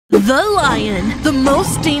The lion, the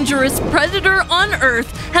most dangerous predator on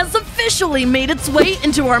Earth, has officially made its way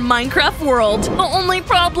into our Minecraft world. The only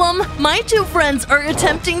problem, my two friends are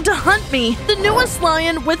attempting to hunt me, the newest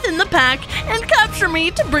lion within the pack, and capture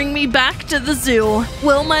me to bring me back to the zoo.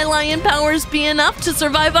 Will my lion powers be enough to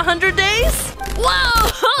survive 100 days?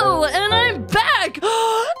 Whoa! And I'm back!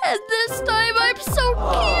 And this time I'm so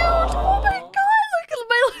cute! Oh my god! Look at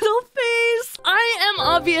my little face! I am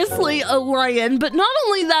obviously a lion, but not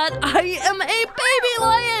only that, I am a baby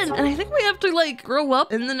lion! And I think we have to, like, grow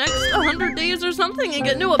up in the next 100 days or something and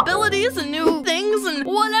get new abilities and new things and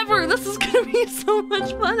whatever. This is gonna be so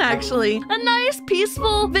much fun, actually. A nice,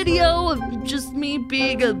 peaceful video of just me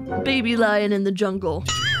being a baby lion in the jungle.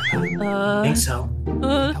 I think so.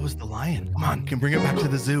 That was the lion. Come on, can bring it back to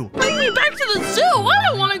the zoo. Bring me back to the zoo? I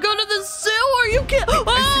don't want to go to the zoo. Are you kidding?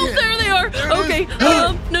 Oh, there they are. Okay.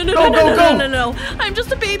 No. I'm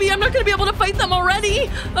just a baby. I'm not going to be able to fight them already.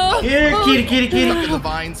 Here, kitty. Stuck in the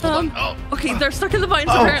vines. Hold on. Okay, they're stuck in the vines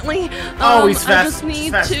apparently. He's fast. I just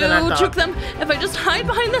need to juke them. If I just hide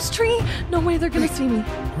behind this tree, no way they're going to see me.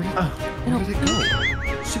 Where did it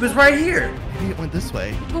go? She was right here. Maybe it went this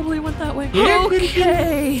way. Totally went that way. Here,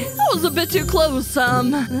 Okay. That was a bit too close.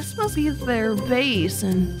 This must be their base.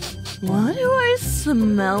 And what do I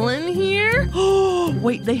smell in here? Oh,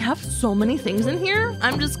 wait, they have so many things in here.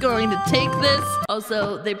 I'm just going to take this.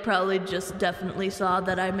 Also, they probably just definitely saw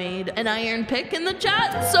that I made an iron pick in the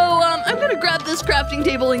chat. So I'm gonna grab this crafting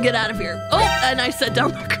table and get out of here. Oh, and I set down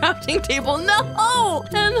the crafting table. No!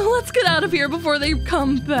 And let's get out of here before they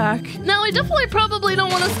come back. Now, I definitely probably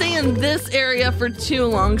don't want to stay in this area for too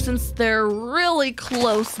long since they're really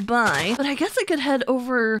close by. But I guess I could head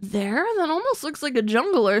over there. That almost looks like a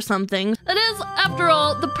jungle or something. That is, after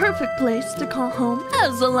all, the perfect place to call home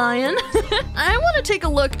as a lion. I want to take a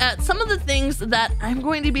look at some of the things that I'm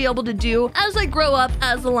going to be able to do as I grow up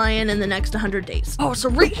as a lion in the next 100 days. Oh, so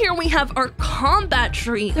right here we have our combat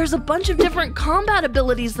tree. There's a bunch of different combat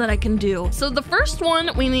abilities that I can do. So the first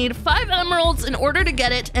one, we need 5 emeralds in order to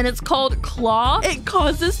get it, and it's called Claw. It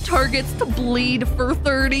causes targets to bleed for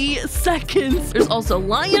 30 seconds. There's also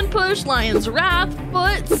Lion Push, Lion's Wrath,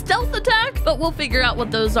 Foot, Stealth Attack, but we'll figure out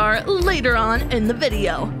what those are later on in the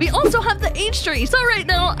video. We also have the age tree. So right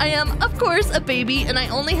now I am, of course, a baby and I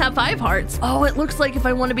only have 5 hearts. Oh, it looks like if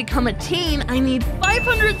I want to become a teen, I need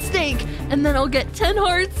 500 steak and then I'll get 10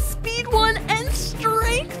 hearts, speed 1, and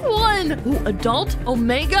strength 1. Ooh, adult,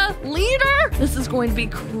 omega, leader. This is going to be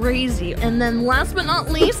crazy. And then last but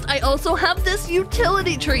not least, I also have this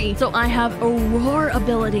utility tree. So I have a roar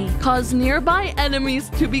ability, cause nearby enemies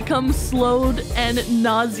to become slowed and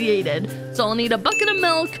nauseated. So I'll need a bucket of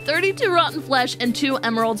milk, 32 rotten flesh, and 2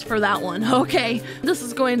 emeralds for that one. Okay, this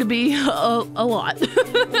is going to be a lot.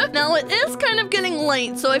 Now it is kind of getting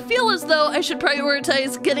late, so I feel as though I should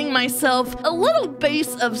prioritize getting myself a little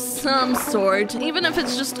base of some sort, even if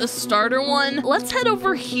it's just a starter one. Let's head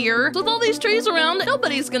over here. With all these trees around,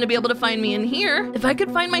 nobody's gonna be able to find me in here. If I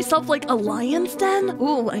could find myself like a lion's den,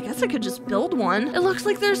 ooh, I guess I could just build one. It looks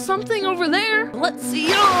like there's something over there. Let's see.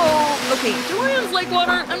 Oh, okay, do lions like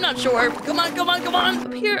water? I'm not sure. Come on.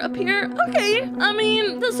 Up here. Okay, I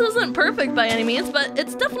mean, this isn't perfect by any means, but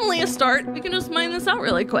it's definitely a start. We can just mine this out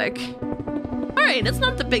really quick. Alright, it's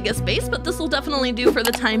not the biggest base, but this will definitely do for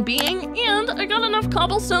the time being, and I got enough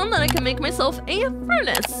cobblestone that I can make myself a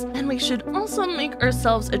furnace. And we should also make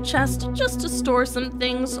ourselves a chest just to store some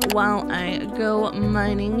things while I go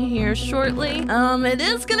mining here shortly. It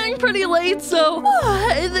is getting pretty late, so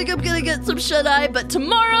I think I'm gonna get some shut-eye, but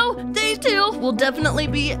tomorrow, day 2, will definitely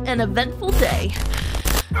be an eventful day.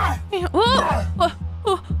 I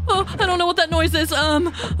don't know what that noise is.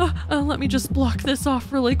 Let me just block this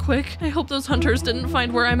off really quick. I hope those hunters didn't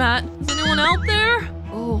find where I'm at. Is anyone out there?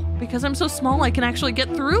 Oh, because I'm so small, I can actually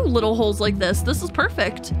get through little holes like this. This is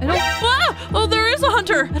perfect. Oh, there is a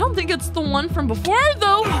hunter. I don't think it's the one from before,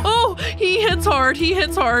 though. Oh, he hits hard.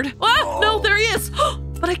 No, there he is.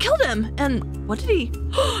 But I killed him. And what did he?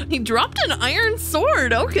 He dropped an iron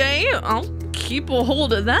sword. Okay, I'll keep a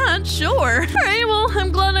hold of that, sure. All right, well,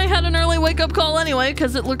 I'm glad I had an early wake-up call anyway,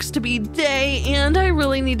 because it looks to be day, and I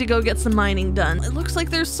really need to go get some mining done. It looks like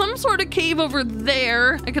there's some sort of cave over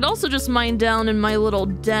there. I could also just mine down in my little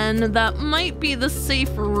den. That might be the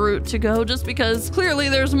safer route to go, just because clearly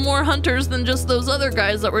there's more hunters than just those other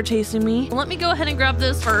guys that were chasing me. Let me go ahead and grab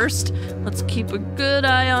this first. Let's keep a good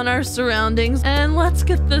eye on our surroundings, and let's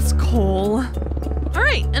get this coal. All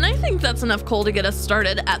right, and I think that's enough coal to get us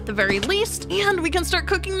started at the very least, and we can start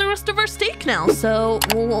cooking the rest of our steak now. So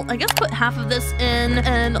we'll, I guess, put half of this in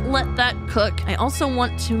and let that cook. I also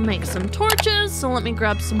want to make some torches, so let me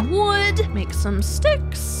grab some wood, make some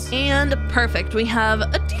sticks, and perfect. We have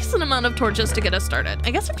a decent amount of torches to get us started.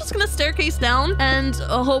 I guess I'm just gonna staircase down, and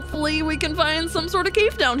hopefully we can find some sort of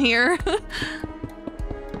cave down here.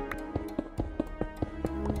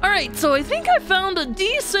 All right, so I think I found a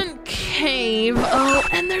decent cave. Oh,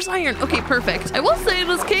 and there's iron. Okay, perfect. I will say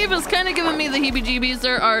this cave is kind of giving me the heebie-jeebies.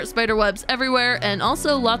 There are spider webs everywhere and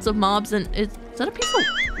also lots of mobs. And is that a piece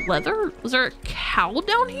of leather? Was there a cow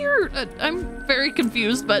down here? I'm very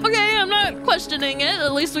confused, but okay, I'm not questioning it.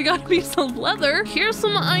 At least we got a piece of leather. Here's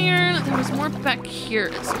some iron. There was more back here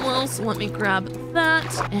as well, so let me grab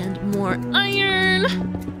that and more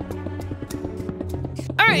iron.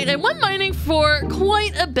 All right, I went mining for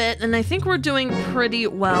quite a bit, and I think we're doing pretty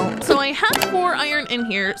well. So I had 4 iron in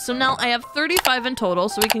here, so now I have 35 in total,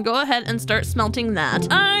 so we can go ahead and start smelting that.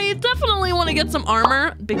 I definitely want to get some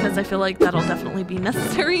armor, because I feel like that'll definitely be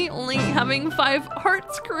necessary, only having 5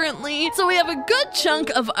 hearts currently. So we have a good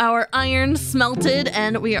chunk of our iron smelted,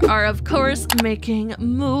 and we are, of course, making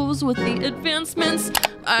moves with the advancements.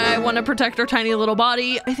 I want to protect our tiny little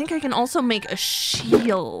body. I think I can also make a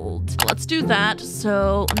shield. Let's do that.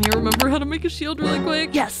 So let me remember how to make a shield really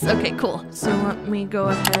quick. Yes, okay, cool. So let me go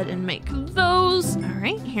ahead and make those. All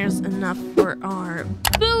right, here's enough for our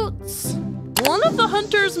boots. One of the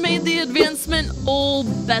hunters made the advancement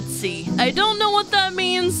Old Betsy. I don't know what that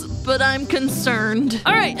means, but I'm concerned.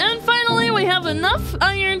 All right, and finally we have enough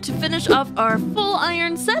iron to finish off our full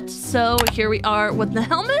iron set. So here we are with the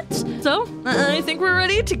helmet. So I think we're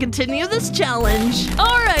ready to continue this challenge.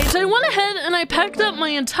 All right, I went ahead and I packed up my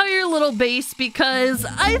entire little base because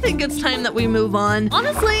I think it's time that we move on.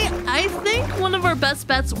 Honestly, I think one of our best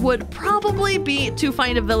bets would probably be to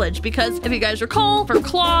find a village because if you guys recall, for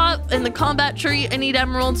Claw in the combat tree, I need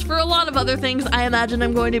emeralds. For a lot of other things, I imagine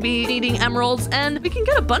I'm going to be needing emeralds, and we can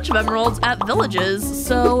get a bunch of emeralds at villages.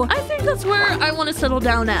 So I think that's where I want to settle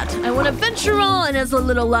down at. I want to venture on as a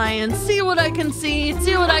little lion, see what I can see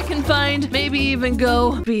what I can find, maybe even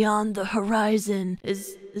go beyond the horizon.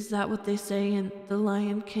 Is that what they say in The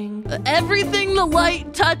Lion King? Everything the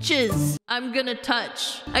light touches, I'm gonna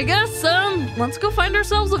touch. I guess, let's go find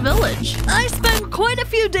ourselves a village. I spent quite a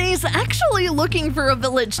few days actually looking for a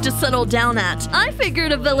village to settle down at. I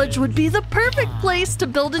figured a village would be the perfect place to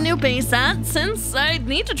build a new base at, since I'd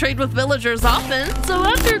need to trade with villagers often. So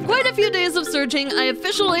after quite a few days of searching, I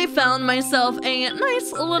officially found myself a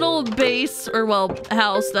nice little base, or well,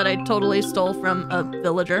 house that I totally stole from a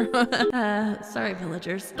villager. Sorry,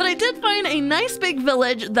 villagers. But I did find a nice big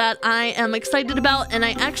village that I am excited about, and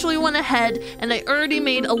I actually went ahead and I already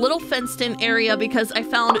made a little fenced-in area because I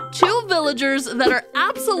found 2 villagers that are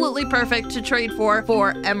absolutely perfect to trade for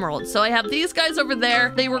emeralds. So I have these guys over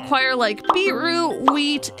there. They require like beetroot,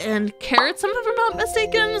 wheat, and carrots, if I'm not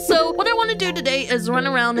mistaken. So what I want to do today is run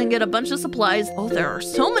around and get a bunch of supplies. Oh, there are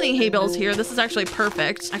so many hay bales here. This is actually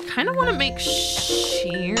perfect. I kind of want to make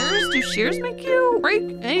shears. Do shears make you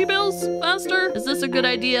break hay bales faster? Is this a good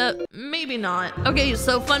idea? Maybe not. Okay,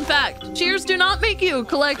 so fun fact. Shears do not make you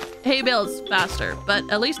collect hay bales faster, but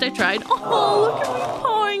at least I tried. Oh, look at me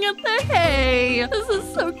pawing at the hay. This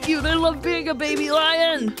is so cute. I love being a baby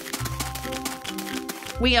lion.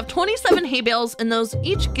 We have 27 hay bales, and those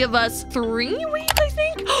each give us 3 wheat, I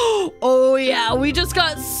think. Oh yeah, we just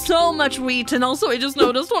got so much wheat, and also I just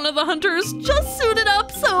noticed one of the hunters just suited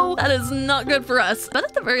up, so that is not good for us. But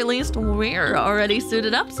at the very least, we're already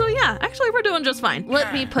suited up, so yeah, actually we're doing just fine.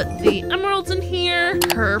 Let me put the emeralds in here.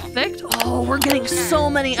 Perfect. Oh, we're getting so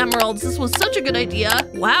many emeralds. This was such a good idea.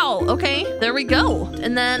 Wow, okay, there we go.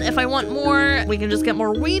 And then if I want more, we can just get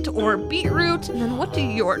more wheat or beetroot. And then what do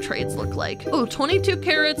your trades look like? Oh, 22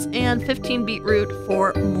 carrots and 15 beetroot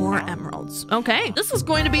for more emeralds. Okay, this is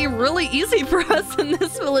going to be really easy for us in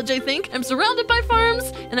this village, I think. I'm surrounded by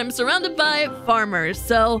farms and I'm surrounded by farmers.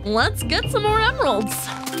 So let's get some more emeralds.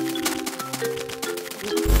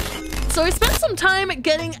 So I spent some time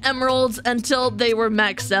getting emeralds until they were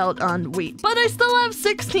maxed out on wheat. But I still have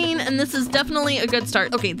 16, and this is definitely a good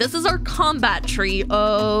start. Okay, this is our combat tree.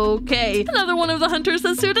 Okay, another one of the hunters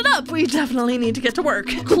has suited up. We definitely need to get to work.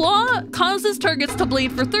 Claw causes targets to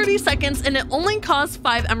bleed for 30 seconds, and it only costs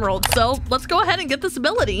 5 emeralds. So let's go ahead and get this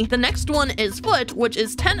ability. The next one is Foot, which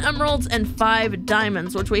is 10 emeralds and 5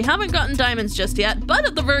 diamonds, which we haven't gotten diamonds just yet. But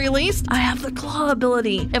at the very least, I have the Claw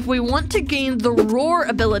ability. If we want to gain the Roar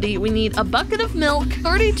ability, we need need a bucket of milk,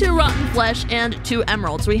 32 rotten flesh, and 2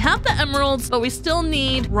 emeralds. We have the emeralds, but we still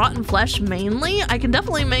need rotten flesh mainly. I can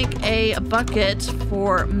definitely make a bucket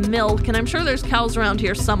for milk, and I'm sure there's cows around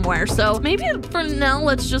here somewhere. So maybe for now,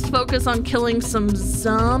 let's just focus on killing some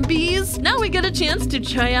zombies. Now we get a chance to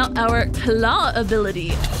try out our claw ability.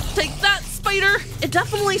 Take that, spider! It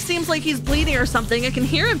definitely seems like he's bleeding or something. I can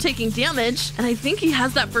hear him taking damage, and I think he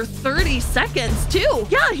has that for 30 seconds too.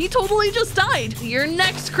 Yeah, he totally just died. You're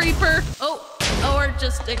next, creeper. Or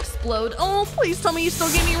just explode. Oh, please tell me you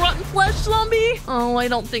still gave me rotten flesh, zombie. Oh, I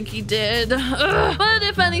don't think he did. Ugh. But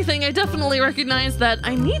if anything, I definitely recognize that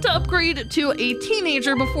I need to upgrade to a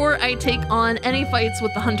teenager before I take on any fights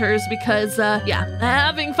with the hunters because, yeah,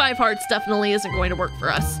 having 5 hearts definitely isn't going to work for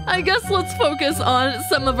us. I guess let's focus on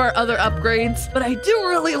some of our other upgrades, but I do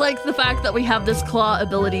really like the fact that we have this claw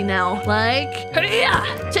ability now. Like,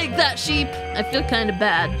 yeah, take that, sheep. I feel kind of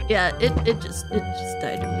bad. Yeah, it just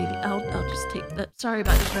died immediately. I'll just take that. Sorry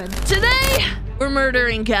about your friend. Today, we're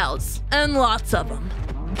murdering cows, and lots of them.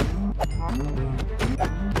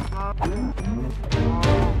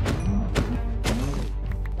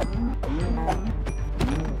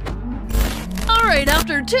 Alright,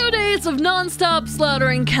 after 2 days of non-stop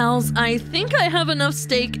slaughtering cows, I think I have enough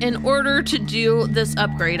steak in order to do this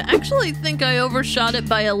upgrade. I actually think I overshot it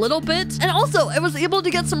by a little bit. And also, I was able to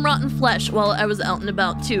get some rotten flesh while I was out and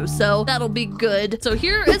about too, so that'll be good. So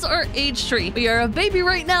here is our age tree. We are a baby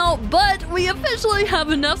right now, but we officially have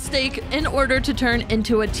enough steak in order to turn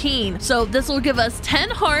into a teen. So this will give us 10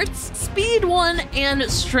 hearts, speed 1, and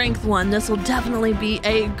strength 1. This will definitely be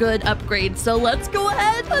a good upgrade. So let's go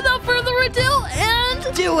ahead without further ado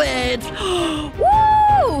and do it.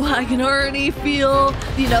 Woo! I can already feel,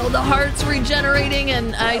 you know, the hearts regenerating,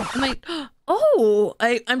 and I might... Oh,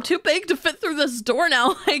 I'm too big to fit through this door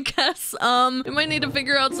now, I guess. We might need to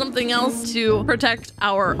figure out something else to protect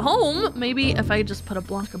our home. Maybe if I just put a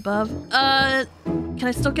block above. Can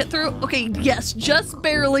I still get through? Okay, yes, just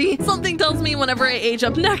barely. Something tells me whenever I age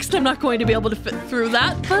up next, I'm not going to be able to fit through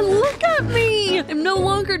that. But look at me! I'm no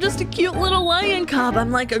longer just a cute little lion cub.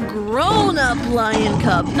 I'm like a grown-up lion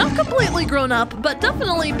cub. Not completely grown up, but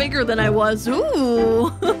definitely bigger than I was.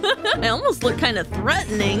 Ooh. I almost look kind of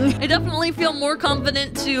threatening. I definitely feel more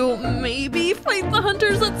confident to maybe fight the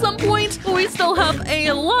hunters at some point, but we still have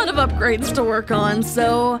a lot of upgrades to work on,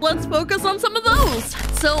 so let's focus on some of those.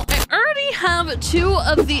 So I already have 2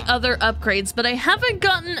 of the other upgrades, but I haven't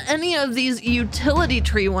gotten any of these utility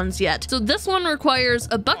tree ones yet. So this one requires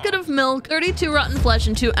a bucket of milk, 32 rotten flesh,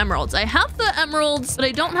 and 2 emeralds. I have the emeralds, but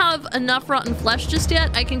I don't have enough rotten flesh just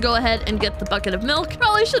yet. I can go ahead and get the bucket of milk.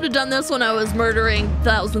 Probably should have done this when I was murdering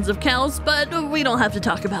thousands of cows, but we don't have to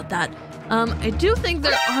talk about that. I do think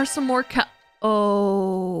there are some more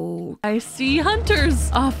Oh, I see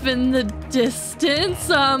hunters off in the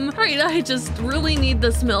distance. Alright, I just really need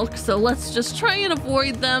this milk, so let's just try and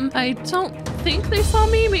avoid them. I don't think they saw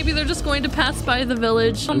me. Maybe they're just going to pass by the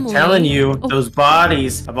village. I'm telling you, those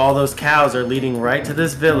bodies of all those cows are leading right to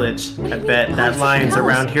this village. I bet that lion's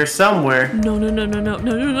around here somewhere. No,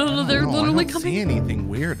 they're literally coming. I don't see anything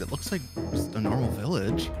weird. It looks like just a normal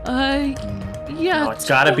village. Yeah. Oh, it's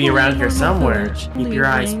gotta be around here somewhere. Keep your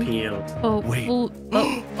eyes peeled. Oh, wait.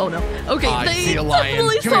 Oh no. Okay, I see a lion.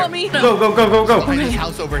 definitely saw me. No. Go. Behind this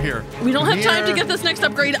house over here. We don't have time to get this next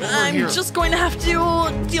upgrade. I'm just going to have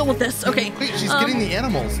to deal with this. Okay. Wait, she's getting the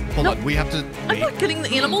animals. Hold on, we have to. I'm not getting the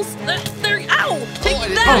animals. They're ow! Take I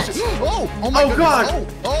that! Oh my goodness. God!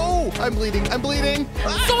 Oh, I'm bleeding.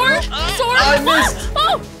 Sword! I missed.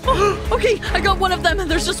 Oh, okay, I got one of them.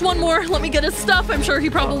 There's just one more. Let me get his stuff. I'm sure he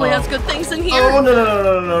probably has good things in here. Oh,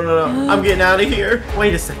 no. I'm getting out of here.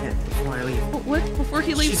 Wait a second before I leave. What? Before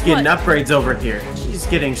he leaves, She's getting upgrades over here. She's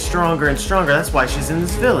getting stronger and stronger. That's why she's in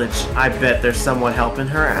this village. I bet there's someone helping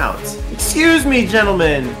her out. Excuse me,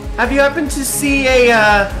 gentlemen. Have you happened to see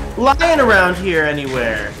a lion around here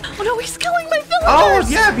anywhere? Oh no, he's killing my villagers! Oh,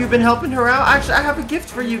 yeah. Have you been helping her out? Actually, I have a gift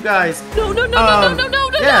for you guys. No.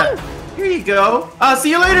 Yeah. Here you go.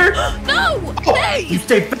 See you later. No! Oh, Hey! you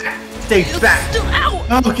stay back. Stay back. Still out!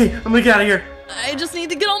 Oh, okay, I'm gonna get out of here. I just need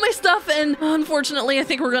to get all my stuff, and unfortunately, I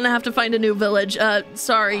think we're gonna have to find a new village.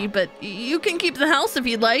 Sorry, but you can keep the house if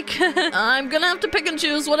you'd like. I'm gonna have to pick and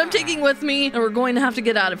choose what I'm taking with me, and we're going to have to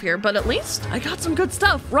get out of here, but at least I got some good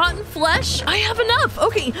stuff. Rotten flesh? I have enough.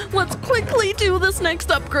 Okay, let's quickly do this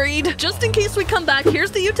next upgrade. Just in case we come back,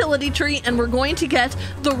 here's the utility tree, and we're going to get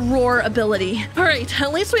the roar ability. All right,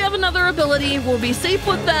 at least we have another ability. We'll be safe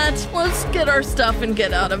with that. Let's get our stuff and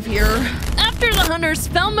get out of here. After After the hunters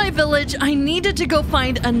found my village, I needed to go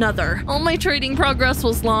find another. All my trading progress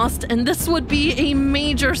was lost, and this would be a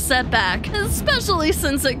major setback, especially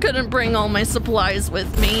since I couldn't bring all my supplies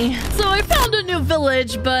with me. So I found a new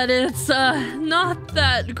village, but it's not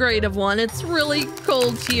that great of one. It's really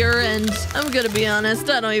cold here, and I'm gonna be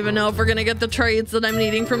honest, I don't even know if we're gonna get the trades that I'm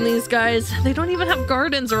needing from these guys. They don't even have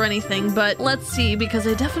gardens or anything, but let's see, because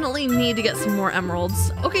I definitely need to get some more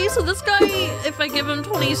emeralds. Okay, so this guy, if I give him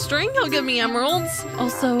 20 string, he'll give me emeralds.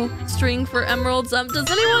 Also, string for emeralds.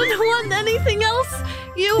 Does anyone want anything else?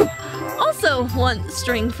 You also want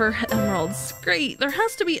string for emeralds. Great. There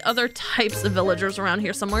has to be other types of villagers around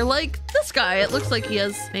here somewhere, like this guy. It looks like he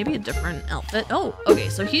has maybe a different outfit. Oh, okay,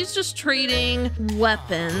 so he's just trading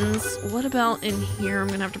weapons. What about in here? I'm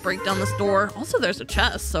gonna have to break down this door. Also, there's a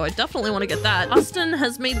chest, so I definitely want to get that. Austin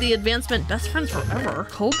has made the advancement best friends forever.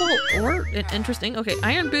 Cobalt ore? Interesting. Okay,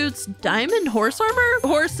 iron boots, diamond horse armor?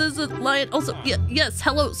 Horses, lion. Also, yes,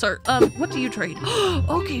 hello, sir. What do you trade?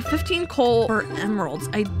 Okay, 15 coal for emeralds.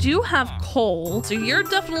 I do have coal, so you're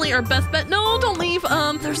definitely our best bet. No, don't leave.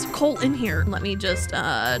 There's coal in here. Let me just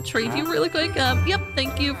trade you really quick. Yep,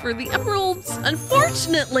 thank you for the emeralds.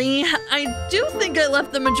 Unfortunately, I do think I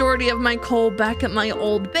left the majority of my coal back at my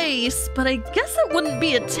old base, but I guess it wouldn't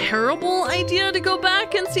be a terrible idea to go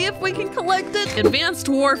back and see if we can collect it. Advanced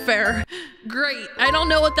warfare. Great. I don't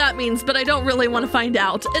know what that means, but I don't really want to find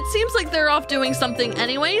out. It seems like they're off doing something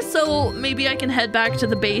anyway, so maybe I can head back to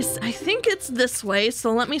the base. I think it's this way,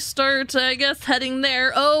 so let me start, I guess, heading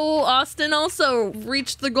there. Oh, Austin also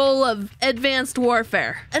reached the goal of advanced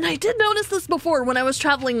warfare. And I did notice this before when I was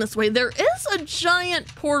traveling this way. There is a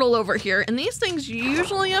giant portal over here, and these things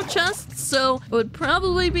usually have chests, so it would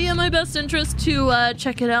probably be in my best interest to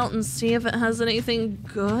check it out and see if it has anything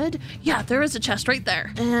good. Yeah, there is a chest right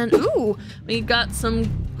there. And, ooh, we got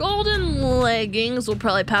some golden leggings. We'll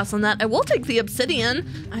probably pass on that. I will take the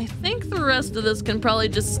obsidian. I think the rest of this can probably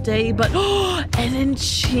just stay, but an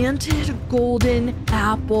enchanted golden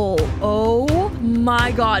apple. Oh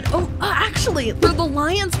my god. Oh, actually, through the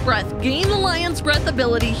lion's breath, gain the lion's breath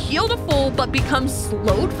ability, heal to full, but become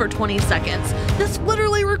slowed for 20 seconds. This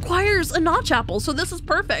literally requires a notch apple, so this is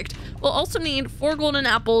perfect. We'll also need 4 golden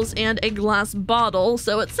apples and a glass bottle,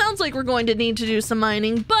 so it sounds like we're going to need to do some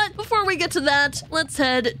mining, but before we get to that, let's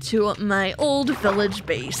head to my old village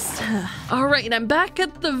base. All right, I'm back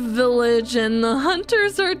at the village, and the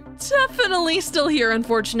hunters are definitely still here,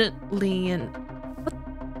 unfortunately, and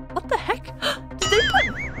what the heck? Did they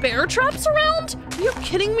put bear traps around? Are you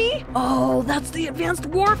kidding me? Oh, that's the advanced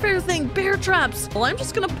warfare thing, bear traps. Well, I'm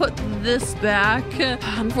just gonna put this back.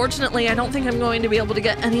 Unfortunately, I don't think I'm going to be able to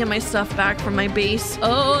get any of my stuff back from my base.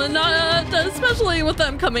 Oh, not especially with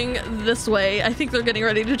them coming this way. I think they're getting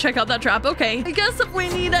ready to check out that trap. Okay, I guess if we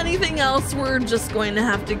need anything else, we're just going to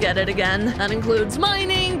have to get it again. That includes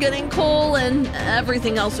mining, getting coal, and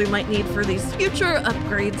everything else we might need for these future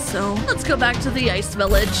upgrades. So let's go back to the ice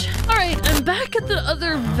village. All right, I'm back at the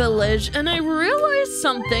other village, and I realized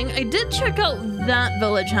something. I did check out that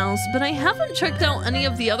village house, but I haven't checked out any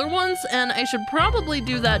of the other ones, and I should probably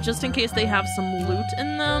do that just in case they have some loot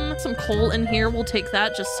in them. Some coal in here, we'll take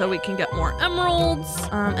that just so we can get more emeralds.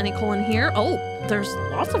 Any coal in here? Oh, there's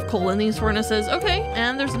lots of coal in these furnaces. Okay,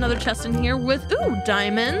 and there's another chest in here with, ooh,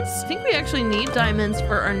 diamonds. I think we actually need diamonds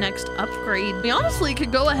for our next upgrade. We honestly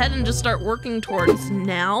could go ahead and just start working towards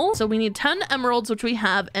now. So we need 10 emeralds, which we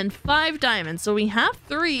have, and 5 diamonds. So we have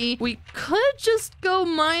 3. We could just go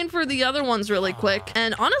mine for the other ones really quick.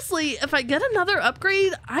 And honestly, if I get another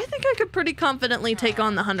upgrade, I think I could pretty confidently take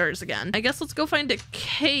on the hunters again. I guess let's go find a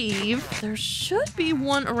cave. There should be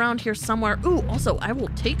one around here somewhere. Ooh, also, I will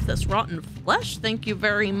take this rotten flesh. Thank you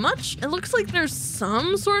very much. It looks like there's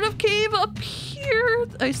some sort of cave up here.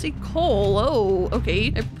 I see coal. Oh,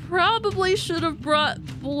 okay. I probably should have brought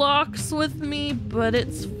blocks with me, but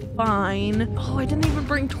it's fine. Oh, I didn't even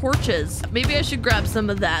bring torches. Maybe I should grab some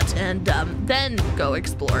of that and then go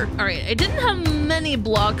explore. All right, I didn't have many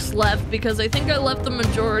blocks left because I think I left the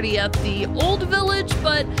majority at the old village,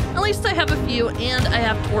 but at least I have a few and I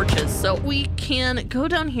have torches. So we can go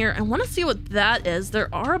down here. I want to see what that is.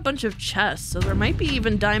 There are a bunch of chests, so there might be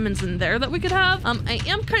even diamonds in there that we could have. I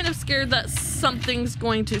am kind of scared that something's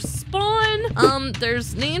going to spawn.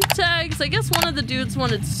 There's name tags. I guess one of the dudes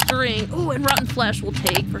wanted string. Oh, and rotten flesh we'll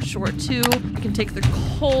take for sure too. I can take the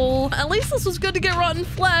coal. At least this was good to get rotten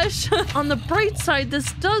flesh. On the bright side,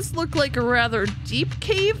 this does look like a rather deep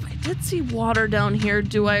cave. I did see water down here.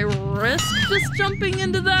 Do I risk just jumping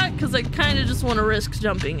into that? Because I kind of just want to risk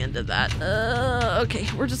jumping into that. Okay,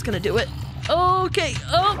 we're just gonna do it. Okay.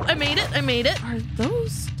 Oh, I made it. I made it. Are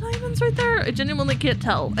those diamonds right there? I genuinely can't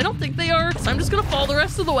tell. I don't think they are. So I'm just gonna fall the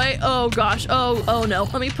rest of the way. Oh gosh. Oh no.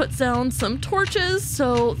 Let me put down some torches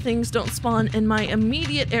so things don't spawn in my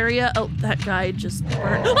immediate area. Oh, that guy just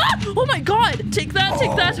burned. Ah! Oh my god. Take that.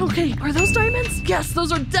 Take that. Okay. Are those diamonds? Yes,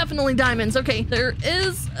 those are definitely diamonds. Okay. There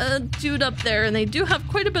is a dude up there and they do have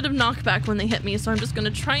quite a bit of knockback when they hit me. So I'm just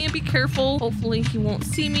gonna try and be careful. Hopefully he won't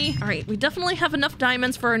see me. All right. We definitely have enough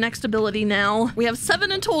diamonds for our next ability now. We have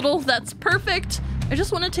 7 in total. That's perfect. I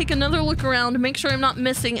just want to take another look around, make sure I'm not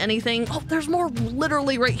missing anything. Oh, there's more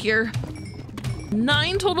literally right here.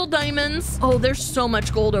 9 total diamonds. Oh, there's so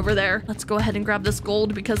much gold over there. Let's go ahead and grab this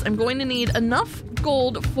gold because I'm going to need enough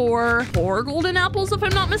gold for 4 golden apples if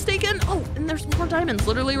I'm not mistaken. Oh, and there's more diamonds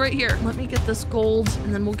literally right here. Let me get this gold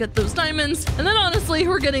and then we'll get those diamonds. And then honestly,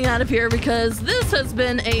 we're getting out of here because this has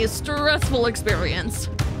been a stressful experience.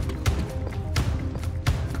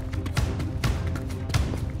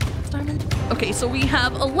 Diamond. Okay, so we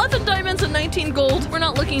have 11 diamonds and 19 gold. We're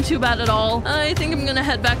not looking too bad at all. I think I'm gonna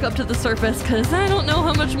head back up to the surface because I don't know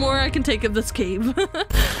how much more I can take of this cave.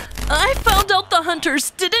 I found out the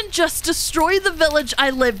hunters didn't just destroy the village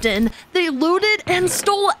I lived in. They looted and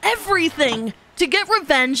stole everything. To get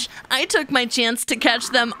revenge, I took my chance to catch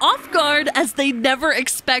them off guard as they never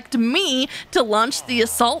expect me to launch the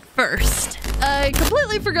assault first. I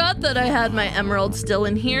completely forgot that I had my emeralds still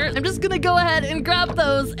in here. I'm just gonna go ahead and grab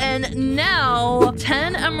those, and now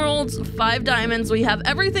 10 emeralds, 5 diamonds. We have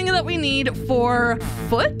everything that we need for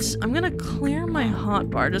foot. I'm gonna clear my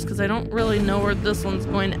hotbar just because I don't really know where this one's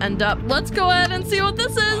going to end up. Let's go ahead and see what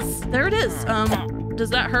this is. There it is. Does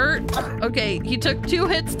that hurt? Okay, he took 2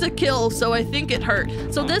 hits to kill, so I think it hurt.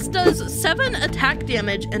 So this does 7 attack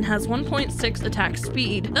damage and has 1.6 attack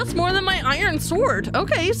speed. That's more than my iron sword.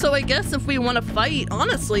 Okay, so I guess if we want to fight,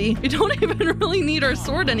 honestly, we don't even really need our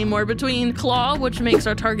sword anymore. Between claw, which makes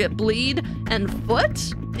our target bleed, and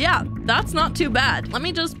foot, yeah, that's not too bad. Let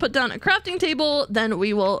me just put down a crafting table, then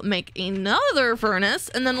we will make another furnace,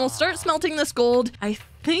 and then we'll start smelting this gold. I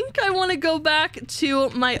think I want to go back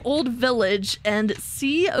to my old village and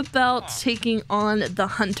see about taking on the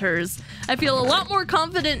hunters. I feel a lot more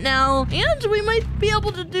confident now, and we might be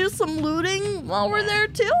able to do some looting while we're there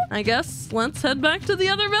too. I guess let's head back to the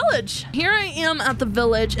other village. Here I am at the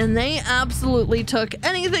village, and they absolutely took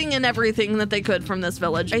anything and everything that they could from this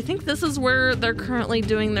village. I think this is where they're currently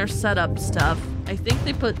doing their setup stuff. I think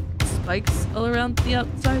they put spikes all around the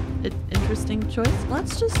outside. Interesting choice.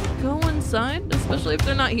 Let's just go inside, especially if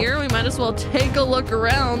they're not here. We might as well take a look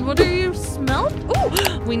around. What do you smell?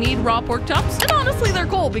 Oh, we need raw pork chops. And honestly, they're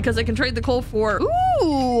coal because I can trade the coal for,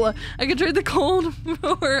 ooh, I can trade the coal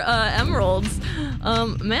for emeralds.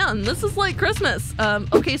 Man, this is like Christmas.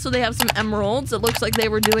 Okay, so they have some emeralds. It looks like they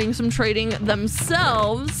were doing some trading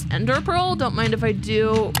themselves. Ender pearl, don't mind if I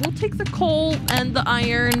do. We'll take the coal and the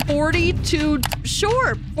iron. 42,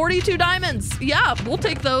 sure, 42 diamonds. Yeah, we'll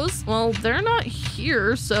take those. Well, they're not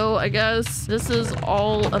here, so I guess this is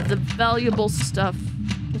all of the valuable stuff.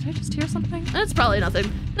 Did I just hear something? That's probably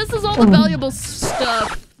nothing. This is all the valuable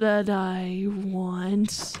stuff that I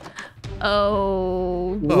want.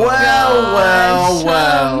 Oh, well.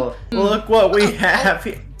 Look what we have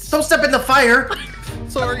here. Don't step in the fire.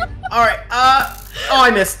 Sorry. All right. Oh,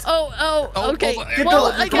 I missed. Okay. Get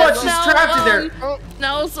Well, the I guess she's now, trapped in there.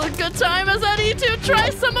 now's a good time as any to try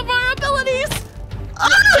some of our abilities.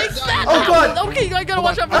 Take that. Oh, God. Okay, I gotta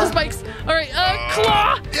watch out for the spikes. All right,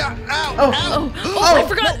 claw. Yeah, ow. Oh, I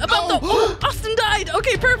forgot about the. Oh, Austin died.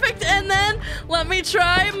 Okay, perfect. And then let me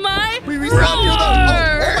try my We roar. restocked you though.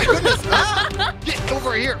 Oh my goodness. Get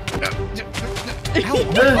over here. Ow,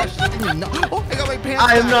 oh, I got my pants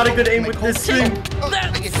I am back. not a good aim with this thing.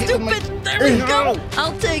 That's I get hit with my- stupid. There we go.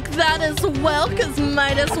 I'll take that as well, because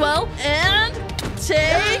might as well. And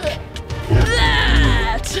take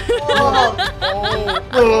that.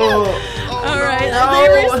 All right, they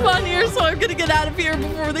respawn here, so I'm gonna get out of here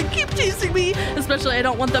before they keep chasing me. Especially, I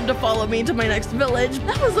don't want them to follow me to my next village.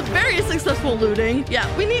 That was a very successful looting. Yeah,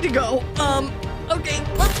 we need to go. Okay,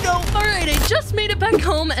 let's go. All right, I just made it back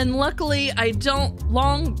home, and luckily, I don't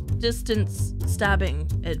long distance stabbing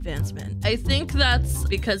advancement. I think that's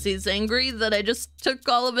because he's angry that I just took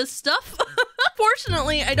all of his stuff.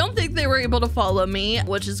 Fortunately, I don't think they were able to follow me,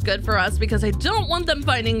 which is good for us because I don't want them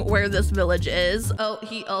finding where this village is. Oh,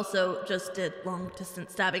 he also just did long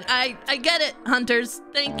distance stabbing. I get it, hunters.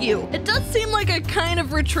 Thank you. It does seem like I kind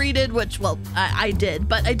of retreated, which, well, I did,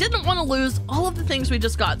 but I didn't want to lose all of the things we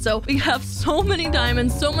just got. So we have so many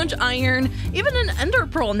diamonds, so much iron, even an ender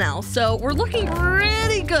pearl now. So we're looking pretty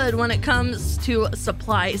pretty good when it comes to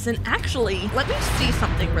supplies. And actually, let me see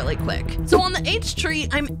something really quick. So on the H tree,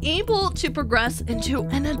 I'm able to progress into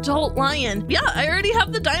an adult lion. Yeah, I already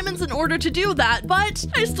have the diamonds in order to do that, but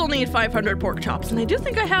I still need 500 pork chops. And I do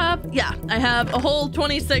think I have a whole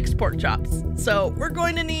 26 pork chops. So we're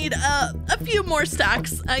going to need a few more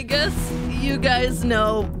stacks. I guess you guys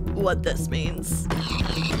know what this means.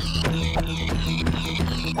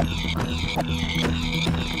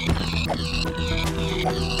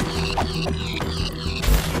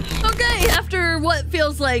 Okay, after what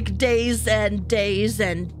feels like days and days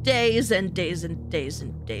and days and days and days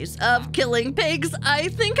and days of killing pigs, I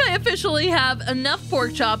think I officially have enough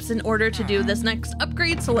pork chops in order to do this next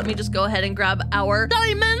upgrade. So let me just go ahead and grab our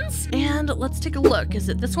diamonds and let's take a look. Is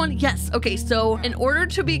it this one? Yes. Okay, so in order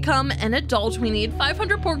to become an adult, we need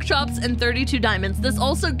 500 pork chops and 32 diamonds. This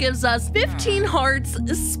also gives us 15 hearts,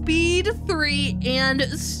 speed 3, and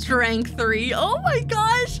strength 3. Oh my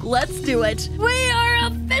gosh, let's do it. We are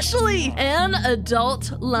officially an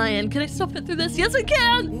adult lion. Can I still fit through this? Yes, I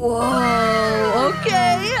can. Whoa,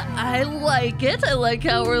 okay. I like it. I like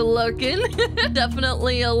how we're looking.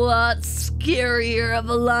 Definitely a lot scarier of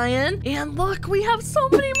a lion. And look, we have so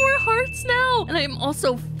many more hearts now. And I'm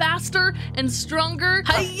also faster and stronger.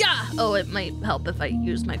 Hiya! Oh, it might help if I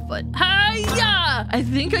use my foot. Hiya! I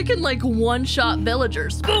think I can like one-shot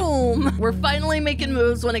villagers. Boom! We're finally making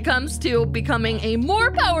moves when it comes to becoming a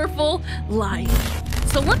more powerful lion.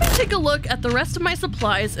 So let me take a look at the rest of my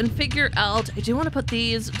supplies and figure out, I do want to put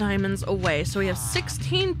these diamonds away. So we have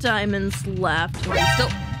 16 diamonds left. Are we still...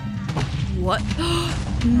 What?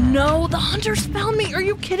 No, the hunters found me. Are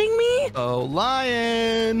you kidding me? Oh,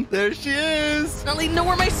 lion. There she is. Now they know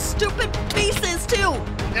where my stupid base is too.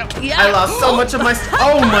 Yeah. I lost so much of my...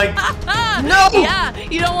 Oh my... No! Yeah,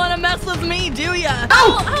 you don't want to mess with me, do ya?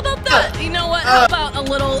 Oh, how about that? You know what? How about a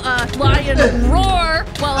little lion roar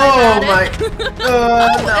while I'm at it?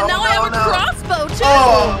 And now I have a crossbow too.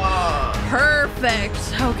 Oh.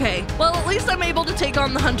 Perfect. Okay. Well, at least I'm able to take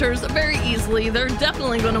on the hunters very easily. They're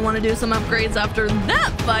definitely going to want to do some upgrades after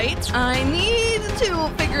that fight. I need to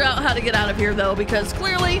figure out how to get out of here, though, because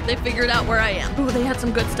clearly they figured out where I am. Oh, they had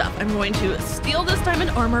some good stuff. I'm going to steal this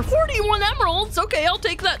diamond armor. 41 emeralds. Okay, I'll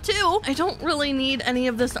take that, too. I don't really need any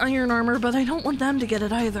of this iron armor, but I don't want them to get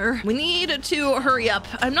it either. We need to hurry up.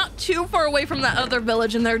 I'm not too far away from that other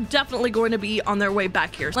village, and they're definitely going to be on their way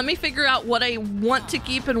back here. Let me figure out what I want to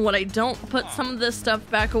keep and what I don't. Put some of this stuff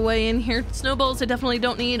back away in here. Snowballs I definitely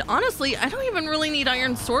don't need. Honestly, I don't even really need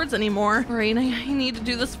iron swords anymore. All right, I need to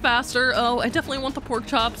do this faster. Oh, I definitely want the pork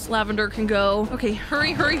chops. Lavender can go. Okay,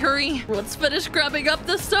 hurry, hurry, hurry. Let's finish grabbing up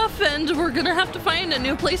this stuff and we're gonna have to find a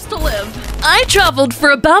new place to live. I traveled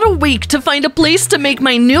for about a week to find a place to make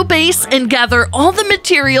my new base and gather all the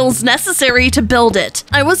materials necessary to build it.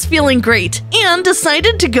 I was feeling great and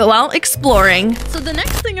decided to go out exploring. So the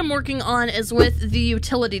next thing I'm working on is with the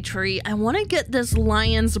utility tree. I want to get this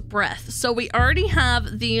lion's breath. So we already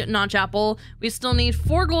have the notch apple. We still need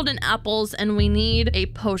 4 golden apples and we need a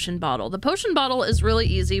potion bottle. The potion bottle is really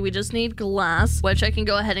easy. We just need glass, which I can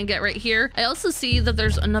go ahead and get right here. I also see that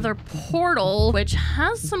there's another portal which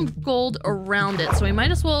has some gold around it. So we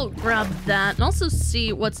might as well grab that and also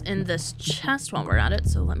see what's in this chest while we're at it.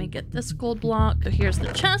 So let me get this gold block. So here's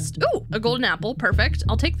the chest. Ooh, a golden apple. Perfect.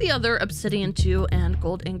 I'll take the other obsidian too and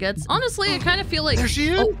gold ingots. Honestly, I kind of feel like... There she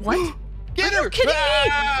is. Oh, what? Get Are her! you kidding me?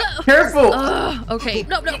 No. Careful! Okay.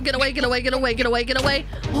 No, get away, get away, get away, get away, get away.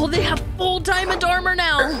 Oh, they have full diamond armor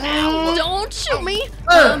now. Don't shoot me.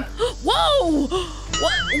 Whoa!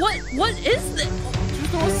 What is this?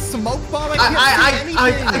 Throw a smoke bomb.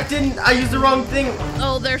 I used the wrong thing.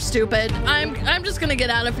 Oh, they're stupid. I'm just gonna get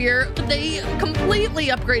out of here. They completely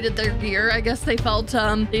upgraded their gear. I guess they felt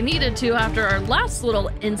they needed to after our last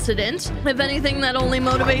little incident. If anything, that only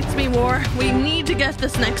motivates me more. We need to get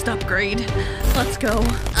this next upgrade. Let's go.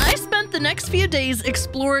 I spent the next few days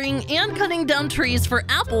exploring and cutting down trees for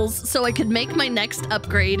apples so I could make my next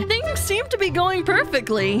upgrade. Things seem to be going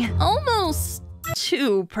perfectly. Almost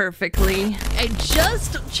too perfectly. I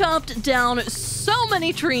just chopped down so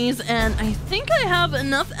many trees and I think I have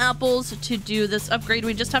enough apples to do this upgrade.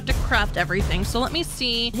 We just have to craft everything. So let me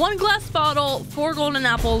see. 1 glass bottle, 4 golden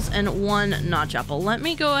apples, and 1 notch apple. Let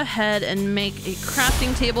me go ahead and make a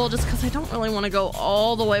crafting table just because I don't really want to go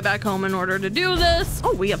all the way back home in order to do this.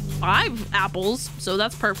 Oh, we have 5 apples, so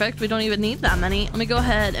that's perfect. We don't even need that many. Let me go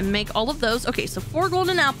ahead and make all of those. Okay, so 4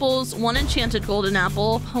 golden apples, 1 enchanted golden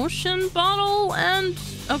apple, potion bottle, and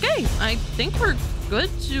okay, I think we're good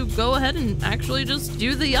to go ahead and actually just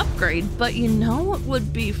do the upgrade. But you know what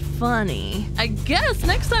would be funny? I guess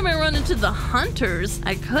next time I run into the hunters,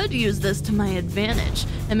 I could use this to my advantage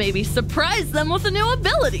and maybe surprise them with a new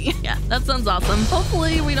ability. Yeah, that sounds awesome.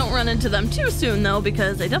 Hopefully we don't run into them too soon though,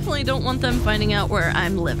 because I definitely don't want them finding out where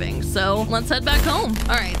I'm living. So let's head back home.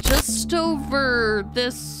 All right, just over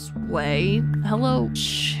this way. Hello,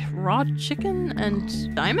 raw chicken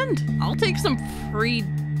and diamond? I'll take some free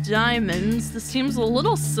diamonds. This seems a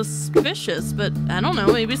little suspicious, but I don't know.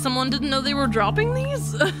 Maybe someone didn't know they were dropping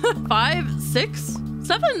these? 5, 6,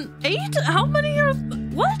 7, 8? How many are...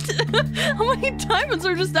 What? How many diamonds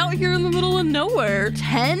are just out here in the middle of nowhere?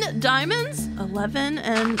 10 diamonds? 11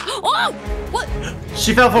 and... Oh! What?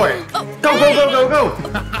 She fell for it. Oh, go, hey! go.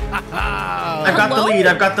 I've got the lead.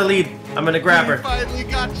 I've got the lead. I'm gonna grab her. Finally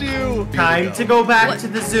got you. Time to go back to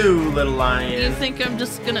the zoo, little lion. You think I'm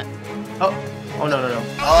just gonna... Oh, no.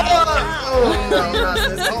 Oh, no, not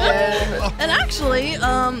this again. And actually,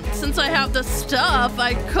 since I have the stuff,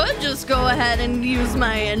 I could just go ahead and use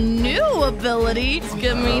my new ability. Just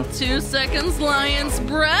give me 2 seconds, lion's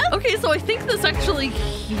breath. Okay, so I think this actually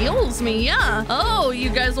heals me, yeah. Oh, you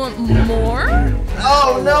guys want more?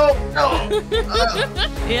 Oh, no.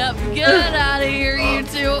 Yep, get out of here, you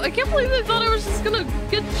two. I can't believe they thought I was just gonna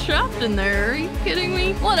get trapped in there. Are you kidding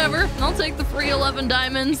me? Whatever, I'll take the free 11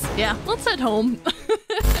 diamonds. Yeah, let's head home.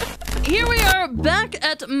 Here we are back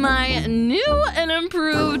at my new and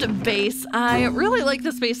improved base. I really like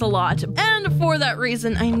this base a lot, and for that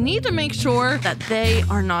reason, I need to make sure that they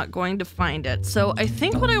are not going to find it. So I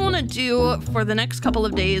think what I want to do for the next couple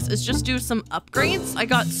of days is just do some upgrades. I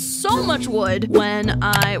got so much wood when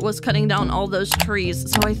I was cutting down all those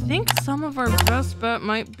trees, so I think some of our best bet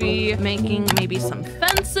might be making maybe some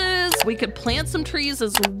fences. We could plant some trees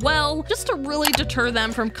as well, just to really deter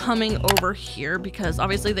them from coming over here, because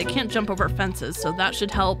obviously they can't jump over fences, so that should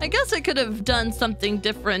help. I guess I could have done something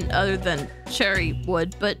different other than cherry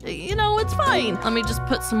wood, but you know, it's fine. Let me just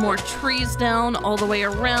put some more trees down all the way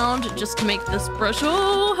around just to make this brush.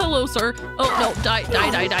 Oh, hello, sir. Oh, no, die.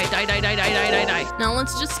 Now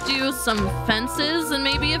let's just do some fences, and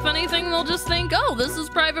maybe if anything, they'll just think, oh, this is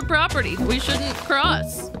private property. We shouldn't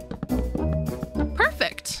cross.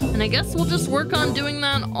 Perfect. And I guess we'll just work on doing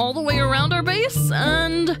that all the way around our base,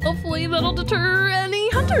 and hopefully that'll deter any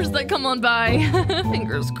hunters that come on by.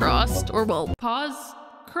 Fingers crossed, or well, paws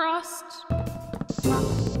crossed.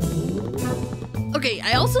 Okay,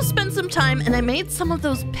 I also spent some time and I made some of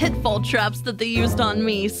those pitfall traps that they used on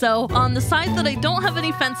me. So on the side that I don't have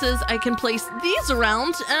any fences, I can place these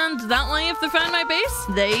around, and that way if they find my base,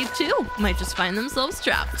 they too might just find themselves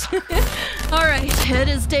trapped. All right, it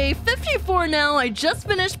is day 54 now. I just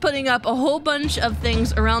finished putting up a whole bunch of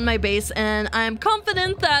things around my base, and I'm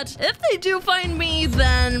confident that if they do find me,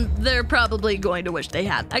 then they're probably going to wish they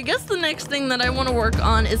had. I guess the next thing that I want to work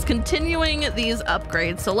on is continuing these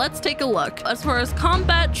upgrades. So let's take a look. As far as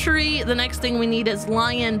combat tree, the next thing we need is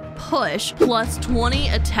lion push plus 20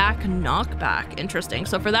 attack knockback. Interesting.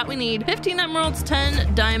 So for that we need 15 emeralds,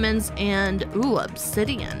 10 diamonds, and ooh,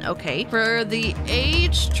 obsidian. Okay. For the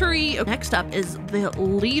age tree, next up is the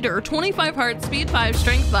leader. 25 hearts, speed 5,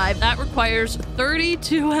 strength 5. That requires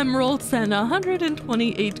 32 emeralds and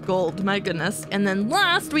 128 gold. My goodness. And then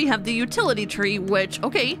last we have the utility tree, which,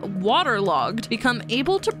 okay, waterlogged. Become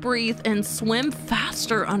able to breathe and swim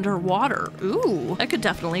faster underwater. Ooh, that could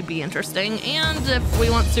definitely be interesting. And if we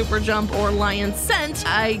want super jump or lion scent,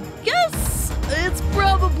 I guess it's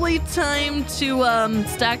probably time to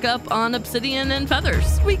stack up on obsidian and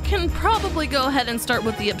feathers. We can probably go ahead and start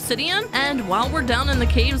with the obsidian, and while we're down in the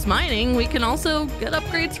caves mining, we can also get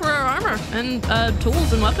upgrades for our armor and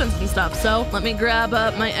tools and weapons and stuff. So let me grab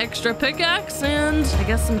my extra pickaxe and I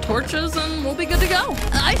guess some torches, and we'll be good to go.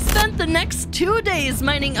 I spent the next 2 days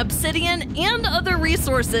mining obsidian and other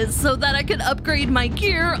resources so that I could upgrade my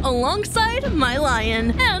gear alongside my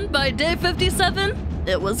lion, and by day 57,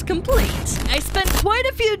 it was complete. I spent quite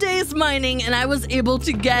a few days mining and I was able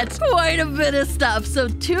to get quite a bit of stuff. So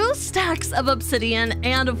 2 stacks of obsidian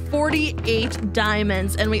and 48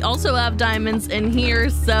 diamonds. And we also have diamonds in here,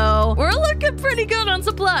 so we're looking pretty good on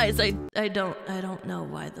supplies. I don't know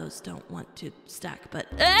why those don't want to stack, but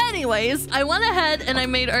anyways, I went ahead and I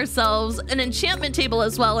made ourselves an enchantment table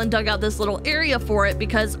as well and dug out this little area for it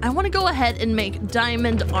because I want to go ahead and make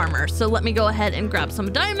diamond armor. So let me go ahead and grab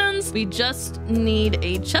some diamonds. We just need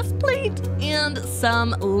a chest plate and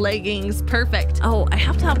some leggings. Perfect. Oh, I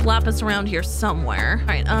have to have lapis around here somewhere. All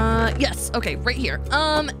right, yes, okay, right here.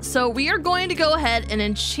 So we are going to go ahead and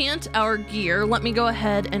enchant our gear. Let me go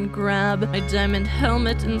ahead and grab my diamond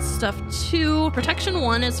helmet and stuff too. Protection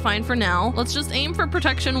 1 is fine for now. Let's just aim for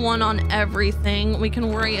protection 1 on everything. We can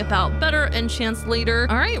worry about better enchants later.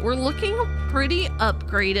 All right, we're looking pretty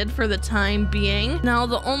upgraded for the time being. Now,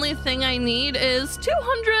 the only thing I need is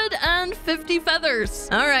 250 feathers.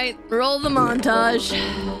 All right, roll the montage.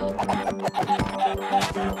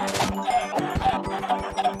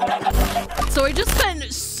 So I just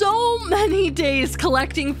spent so many days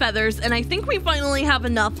collecting feathers, and I think we finally have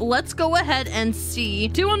enough. Let's go ahead and see.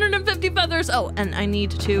 250 feathers. Oh, and I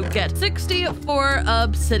need to get 60 for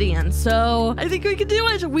obsidian. So I think we can do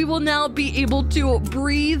it. We will now be able to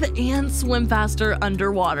breathe and swim faster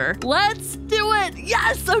underwater. Let's do it.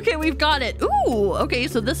 Yes. Okay, we've got it. Ooh, okay,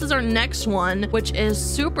 so this is our next one, which is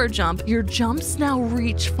super jump. Your jumps now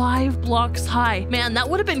reach 5 blocks high. Man, that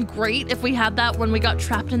would have been great if we had that when we got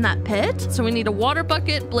trapped in that pit. So we need a water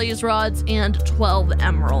bucket, blaze rods, and 12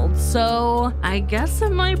 emeralds. So I guess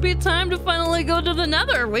it might be time to finally go to the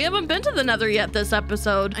nether. We haven't been to the nether yet this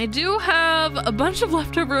episode. I do have a bunch of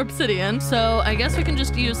leftover obsidian, so I guess we can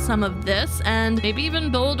just use some of this and maybe even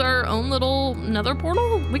build our own little nether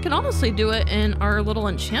portal. We can honestly do it in our little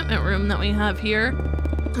enchantment room that we have here.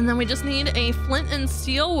 And then we just need a flint and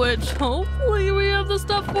steel, which hopefully we have the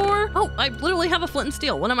stuff for. Oh, I literally have a flint and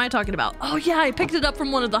steel. What am I talking about? Oh yeah, I picked it up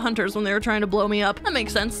from one of the hunters when they were trying to blow me up. That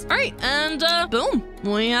makes sense. All right, and boom,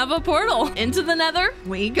 we have a portal. Into the nether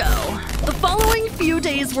we go. The following few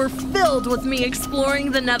days were filled with me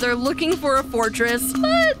exploring the nether looking for a fortress,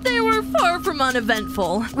 but they were far from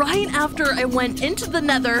uneventful. Right after I went into the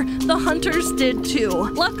nether, the hunters did too.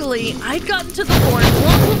 Luckily, I'd gotten to the fort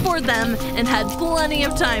long before them and had plenty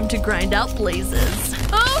of time to grind out blazes.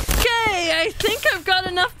 Okay, I think I've got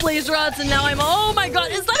enough blaze rods and now oh my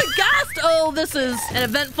god, is that a ghast? Oh, this is an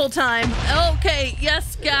eventful time. Okay,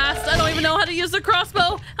 yes, ghast. I don't even know how to use the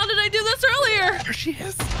crossbow. How did I do this earlier? There she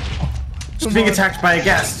is. She's being attacked by a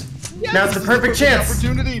guest. Yes, Now's the perfect chance.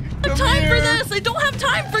 Opportunity. I have time for this. I don't have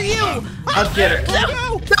time for you. I'll get her.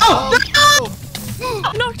 No! No!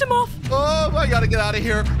 Knocked him off. Oh, I gotta get out of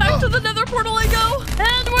here. Back to the nether portal I go.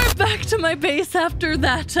 And we're back to my base after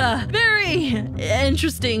that very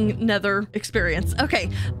interesting nether experience. Okay,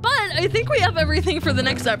 but I think we have everything for the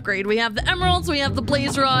next upgrade. We have the emeralds, we have the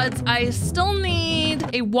blaze rods. I still need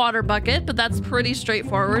a water bucket, but that's pretty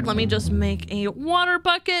straightforward. Let me just make a water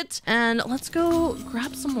bucket and let's go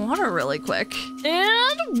grab some water really quick.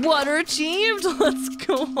 And water achieved. Let's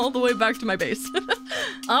go all the way back to my base.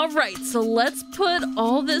 All right, so let's put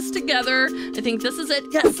all this together. I think this is it.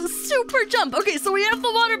 Yes, a super jump. Okay, so we have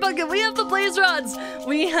the water bucket, we have the blaze rods,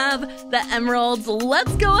 we have the emeralds.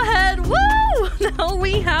 Let's go ahead. Woo! Now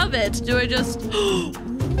we have it. Do I just... Wow!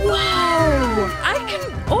 I can...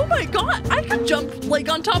 Oh my god! I can jump like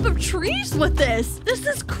on top of trees with this. This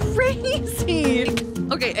is crazy.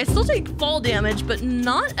 Okay, I still take fall damage, but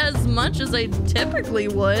not as much as I typically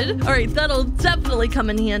would. All right, that'll definitely come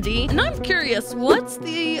in handy. And I'm curious, what's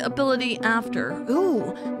the ability after?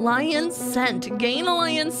 Ooh, lion scent. Gain a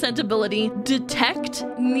lion scent ability. Detect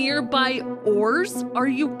nearby ores. Are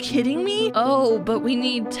you kidding me? Oh, but we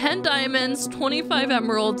need 10 diamonds, 25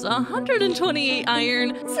 emeralds, 128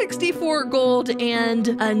 iron, 64 gold, and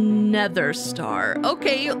a nether star.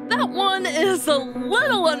 Okay, that one is a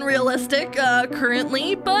little unrealistic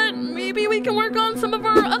currently, but maybe we can work on some of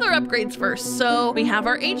our other upgrades first. So we have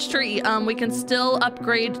our H tree. We can still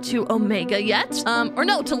upgrade to Omega yet. Or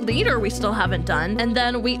no, to leader we still haven't done. And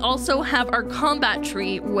then we also have our combat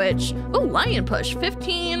tree, which, oh, lion push,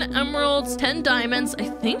 15 emeralds, 10 diamonds. I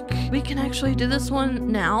think we can actually do this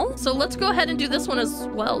one now. So let's go ahead and do this one as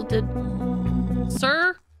well.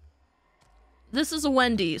 Sir? This is a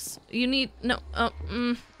Wendy's. You need, no,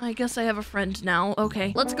 I guess I have a friend now.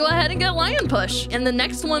 Okay, let's go ahead and get lion push. And the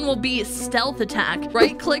next one will be stealth attack.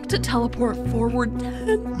 Right click to teleport forward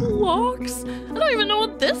 10 blocks. I don't even know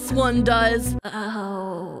what this one does.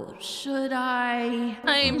 Oh, should I?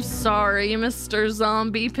 I'm sorry, Mr.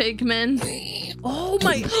 Zombie Pigman. Oh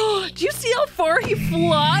my, do you see how far he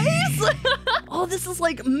flies? Oh, this is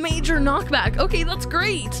like major knockback. Okay, that's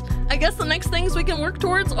great. I guess the next things we can work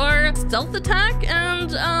towards are stealth attack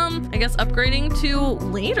and I guess upgrading to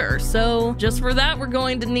later. So just for that, we're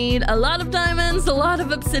going to need a lot of diamonds, a lot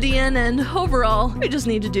of obsidian, and overall, we just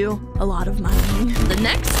need to do a lot of mining. The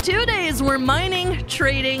next 2 days, we're mining,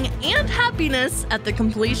 trading, and happiness at the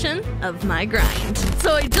completion of my grind.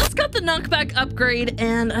 So I just got the knockback upgrade,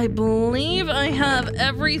 and I believe I have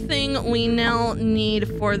everything we now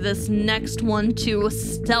need for this next one to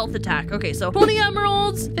stealth attack. Okay, so 20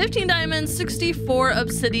 emeralds, 15 diamonds, 64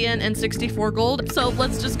 obsidian, and 64 gold. So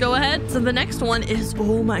let's just go ahead. So the next one is,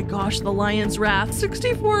 oh my gosh, the Lion's Wrath.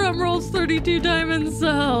 64 emeralds, 32 diamonds.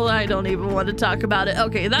 Oh, I don't even want to talk about it.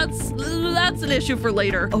 Okay, that's an issue for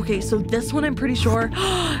later. Okay, so this one I'm pretty sure.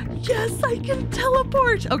 Yes, I can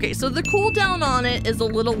teleport. Okay, so the cooldown on it is a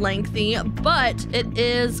little lengthy, but it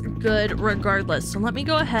is good regardless. So let me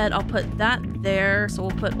go ahead. I'll put that there. So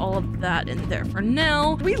we'll put all of that in there for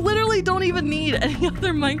now. We literally don't even need any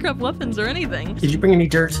other Minecraft weapons or anything. Did you bring any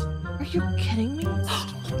dirt? Are you kidding me?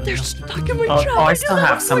 They're stuck in my trap. Oh, I still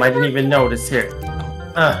have some. I didn't even notice. Here.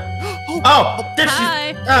 There she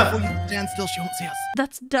is. Before you stand still, she won't see us.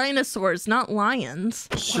 That's dinosaurs, not lions.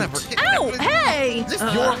 Whatever. Ow, hey! Is this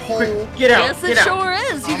your hole? Get out. Yes, it sure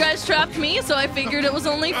is. You guys trapped me, so I figured it was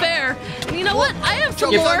only fair. And you know what? I have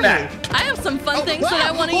some more. I have some fun things that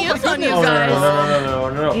I want to use on you guys.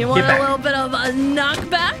 No. You want a little bit of a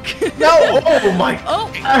knockback? No. Oh my.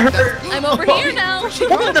 Oh, I'm over here now.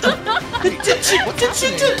 Did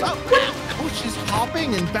she do? Oh, she's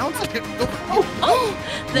hopping and bouncing. Oh,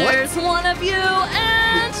 there's one of you,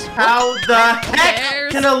 and how the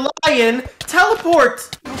heck can a lion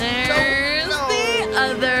teleport? There's the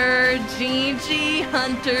other GG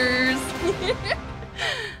hunters.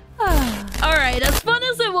 All right, as fun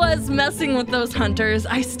as it was messing with those hunters,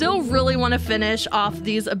 I still really want to finish off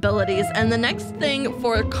these abilities. And the next thing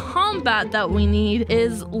for combat that we need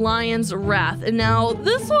is Lion's Wrath. And now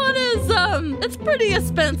this one is, it's pretty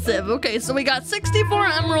expensive. Okay, so we got 64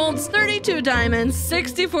 emeralds, 32 diamonds,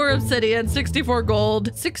 64 obsidian, 64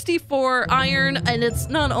 gold, 64 iron, and it's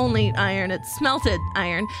not only iron, it's smelted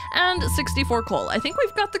iron, and 64 coal. I think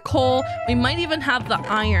we've got the coal. We might even have the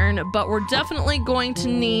iron, but we're definitely going to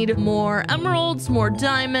need more emeralds, more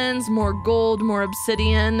diamonds, more gold, more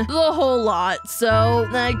obsidian, the whole lot. So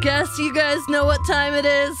I guess you guys know what time it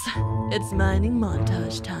is. It's mining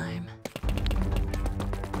montage time.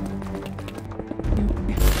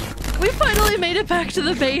 We finally made it back to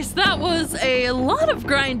the base. That was a lot of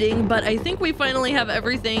grinding, but I think we finally have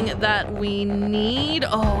everything that we need.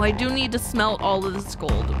 Oh, I do need to smelt all of this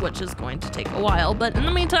gold, which is going to take a while, but in the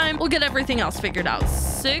meantime, we'll get everything else figured out.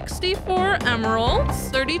 64 emeralds,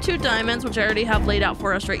 32 diamonds, which I already have laid out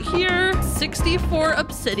for us right here, 64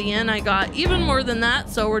 obsidian. I got even more than that,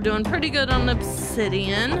 so we're doing pretty good on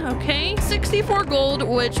obsidian. Okay, 64 gold,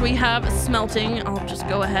 which we have smelting. I'll just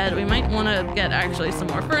go ahead. We might want to get actually some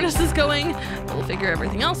more furnaces going, but we'll figure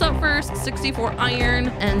everything else out first. 64 iron,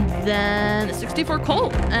 and then 64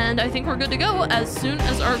 coal, and I think we're good to go as soon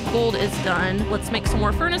as our gold is done. Let's make some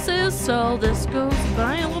more furnaces so this goes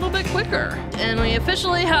by a little bit quicker, and we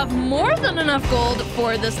officially have more than enough gold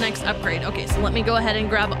for this next upgrade. Okay, so let me go ahead and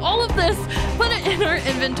grab all of this, put it in our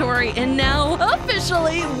inventory, and now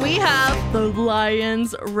officially we have the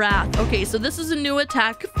Lion's Wrath. Okay, so this is a new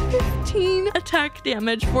attack, 15 attack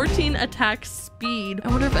damage, 14 attack speed. I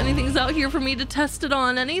wonder if anything's out here for me to test it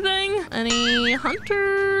on. Anything? Any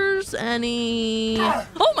hunters? Any?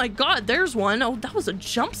 Oh my god, there's one. Oh, that was a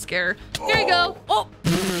jump scare. Here you go. Oh,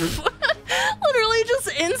 literally just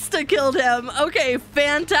insta-killed him. Okay,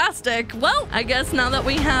 fantastic. Well, I guess now that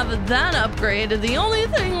we have that upgrade, the only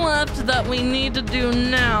thing left that we need to do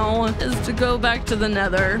now is to go back to the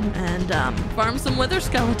nether and farm some wither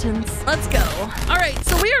skeletons. Let's go. All right,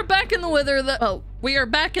 so we are back in the we are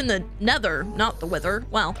back in the nether, not the wither.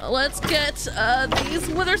 Well, let's get these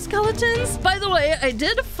wither skeletons. By the way, I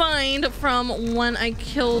did find from when I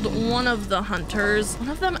killed one of the hunters, one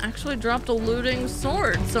of them actually dropped a looting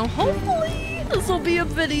sword. So hopefully this will be a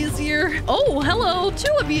bit easier. Oh, hello,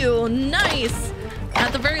 2 of you. Nice.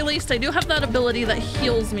 At the very least, I do have that ability that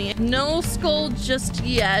heals me. No skull just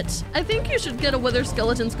yet. I think you should get a wither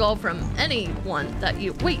skeleton skull from anyone that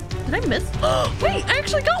you... Wait, did I miss? Wait, I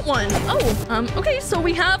actually got one. Oh, okay, so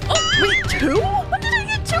we have... Oh, wait, 2? When did I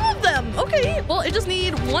get 2 of them? Okay, well, I just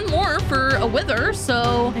need 1 more for a wither,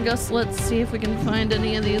 so I guess let's see if we can find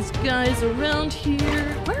any of these guys around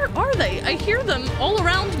here. Where are they? I hear them all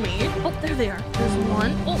around me. Oh, there they are. There's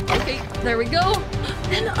 1. Oh, okay, there we go.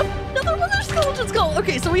 And another wither skeleton skull.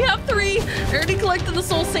 Okay, so we have 3. I already collected the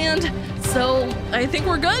soul sand. so I think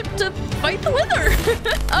we're good to fight the wither.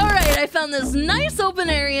 All right, I found this nice open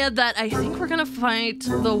area that I think we're gonna fight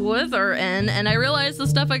the wither in, and I realized the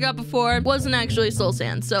stuff I got before wasn't actually soul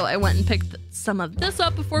sand, so I went and picked some of this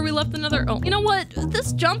up before we left the nether. Oh, you know what?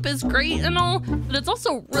 This jump is great and all, but it's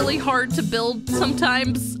also really hard to build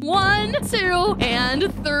sometimes. 1, 2,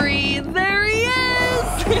 and 3. There he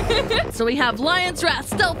is! So we have Lion's Wrath,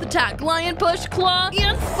 Stealth Attack, Lion Push, Claw,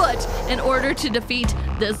 and Foot in order to defeat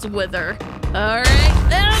this wither. All right,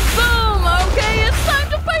 and boom! Okay, it's time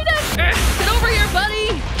to fight him! Get over here,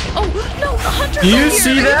 buddy! Oh, no, the hunter's Do you here.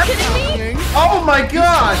 see Are that? you kidding me? Oh my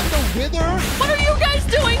god! The wither? What are you guys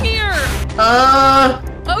doing here?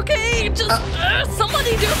 Okay, just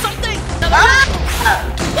somebody do something.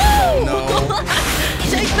 Woo! No.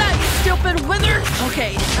 Take that, you stupid wither.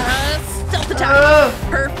 Okay, stealth attack.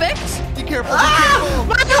 Perfect. Be careful, be careful.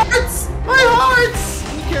 My hearts! My hearts!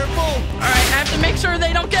 Be careful. All right, I have to make sure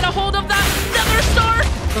they don't get a hold of that nether star.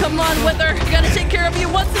 Come on, wither. I gotta take care of you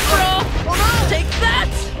once and for all. Oh no! Take that.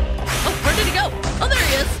 Oh, where did he go? Oh, there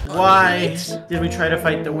he is. Why Alright. did we try to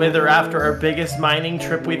fight the wither after our biggest mining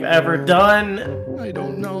trip we've ever done? I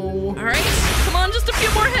don't know. All right, come on, just a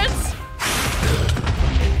few more hits.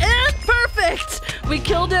 And perfect. We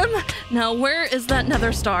killed him. Now, where is that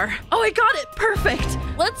nether star? Oh, I got it. Perfect.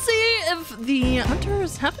 Let's see if the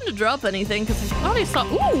hunters happen to drop anything, because I thought I saw...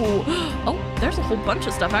 Ooh. Oh, there's a whole bunch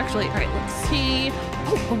of stuff, actually. All right, let's see.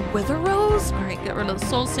 Oh, a wither rose. All right, get rid of the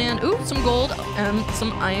soul sand. Ooh, some gold and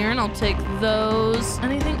some iron. I'll take those.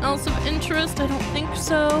 Anything else of interest? I don't think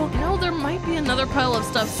so. You know, there might be another pile of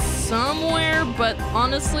stuff somewhere, but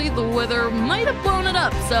honestly, the wither might have blown it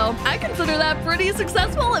up. So I consider that pretty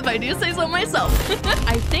successful if I do say so myself.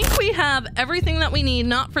 I think we have everything that we need,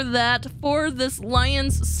 not for that, for this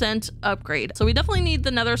lion's scent upgrade. So we definitely need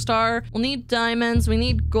the nether star. We'll need diamonds. We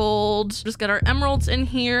need gold. Just get our emeralds in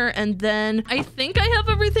here. And then I think I have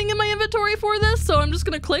everything in my inventory for this. So I'm just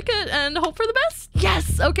going to click it and hope for the best.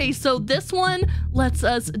 Yes. Okay. So this one lets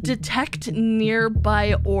us detect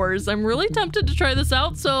nearby ores. I'm really tempted to try this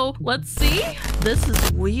out. So let's see. This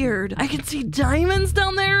is weird. I can see diamonds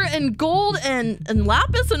down there and gold and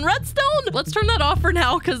lapis and redstone. Let's turn that off for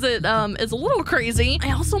now because it is a little crazy.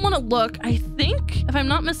 I also want to look. I think, if I'm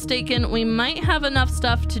not mistaken, we might have enough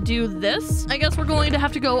stuff to do this. I guess we're going to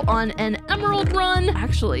have to go on an emerald run.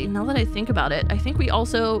 Actually, now that I think about it, I think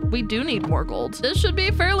we do need more gold. This should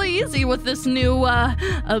be fairly easy with this new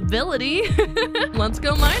ability. Let's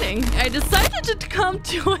go mining. I decided to come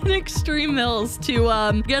to an extreme hills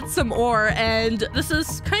to get some ore, and this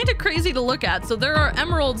is kind of crazy to look at. So there are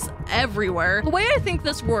emeralds everywhere. The way I think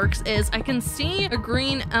this works is I can see a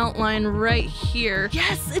green outline right here.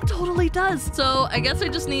 Yes, it totally does. So I guess I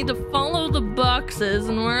just need to follow the boxes,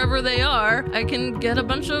 and wherever they are, I can get a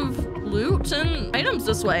bunch of loot and items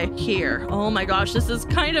this way. Here. Oh my gosh, this is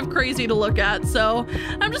kind of crazy to look at. So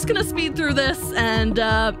I'm just gonna speed through this and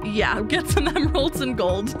yeah, get some emeralds and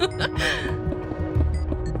gold.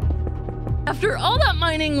 After all that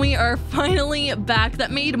mining, we are finally back.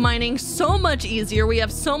 That made mining so much easier. We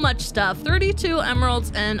have so much stuff. 32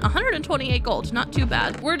 emeralds and 128 gold. Not too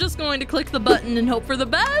bad. We're just going to click the button and hope for the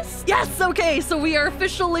best. Yes, okay, so we are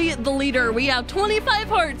officially the leader. We have 25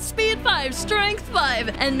 hearts, speed 5, strength 5.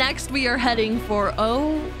 And next we are heading for,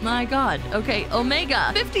 oh my god, okay,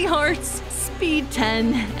 Omega. 50 hearts, speed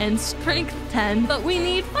 10, and strength 10. But we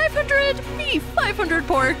need 500 beef, 500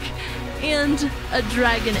 pork, and a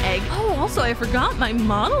dragon egg. Oh, also, I forgot my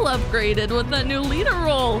model upgraded with that new leader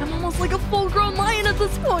role. I'm almost like a full-grown lion at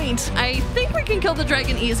this point. I think we can kill the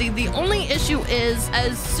dragon easy. The only issue is,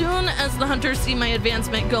 as soon as the hunters see my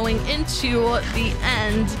advancement going into the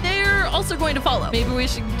end, they're also going to follow. Maybe we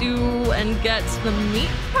should do and get the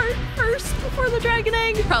meat part first before the dragon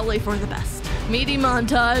egg. Probably for the best. Meaty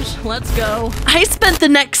montage. Let's go. I spent the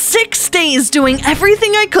next 6 days doing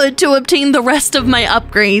everything I could to obtain the rest of my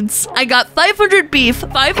upgrades. I got 500 beef,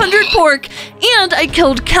 500 pork, and I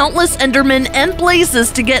killed countless endermen and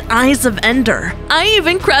blazes to get eyes of ender. I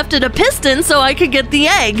even crafted a piston so I could get the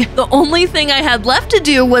egg. The only thing I had left to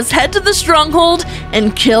do was head to the stronghold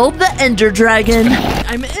and kill the ender dragon.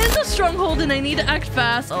 I'm in the stronghold and I need to act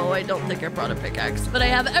fast. Oh, I don't think I brought a pickaxe, but I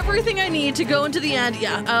have everything I need to go into the end.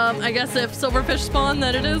 Yeah, I guess if silverfish spawn,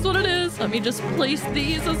 then it is what it is. Let me just place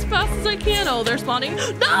these as fast as I can. Oh, they're spawning.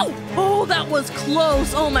 No! Oh, that was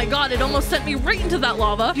close. Oh my god, it almost sent me right into that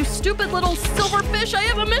lava. You stupid little silverfish, I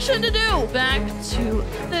have a mission to do. Back to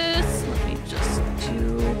this. Let me just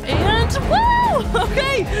do... And... Woo!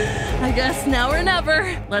 Okay, I guess now or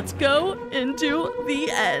never. Let's go into the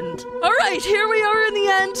end. All right, here we are in the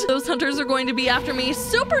end. Those hunters are going to be after me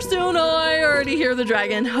super soon. Oh, I already hear the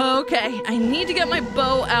dragon. Okay, I need to get my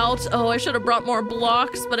bow out. Oh, I should have brought more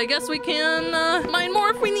blocks, but I guess we can mine more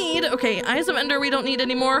if we need. Okay, Eyes of Ender we don't need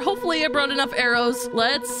anymore. Hopefully I brought enough arrows.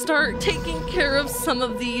 Let's start taking care of some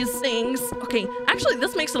of these things. Okay, actually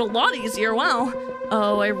this makes it a lot easier. Wow.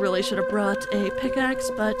 Oh, I really should have brought a pickaxe,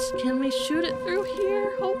 but can we shoot it through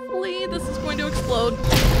here? Hopefully this is going to explode.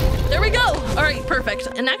 There we go. All right, perfect.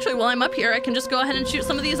 And actually, while I'm up here, I can just go ahead and shoot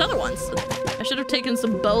some of these other ones. I should have taken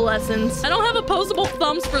some bow lessons. I don't have opposable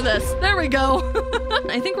thumbs for this. There we go.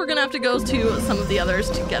 I think we're gonna have to go to some of the others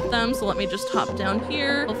to get them. So let me just hop down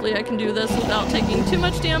here. Hopefully I can do this without taking too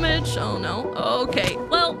much damage. Oh no. Okay.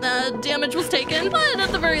 Well, damage was taken, but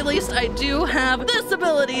at the very least, I do have this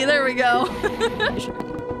ability. There we go.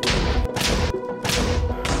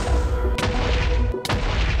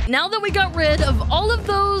 Now that we got rid of all of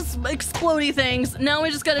those explodey things, now we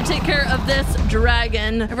just gotta take care of this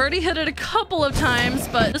dragon. I've already hit it a couple of times,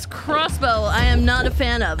 but this crossbow I am not a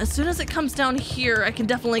fan of. As soon as it comes down here, I can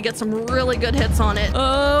definitely get some really good hits on it.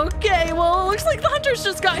 Okay, well, it looks like the hunters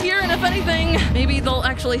just got here, and if anything, maybe they'll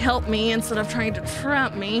actually help me instead of trying to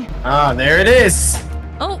trap me. Ah, there it is.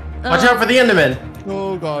 Oh, Watch out for the Enderman.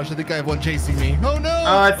 Oh gosh, I think I have one chasing me. Oh no!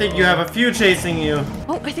 Oh, I think you have a few chasing you.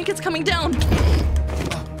 Oh, I think it's coming down.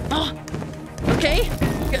 Oh, okay.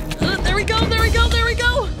 There we go, there we go, there we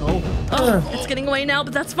go. Oh, it's getting away now,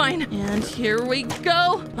 but that's fine. And here we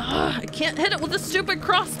go. I can't hit it with a stupid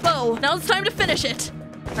crossbow. Now it's time to finish it.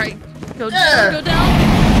 All right, go down, go down.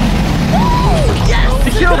 Oh, yes!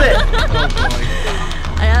 You killed it! Oh boy.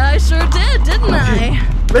 I sure did, didn't I?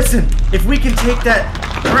 Listen, if we can take that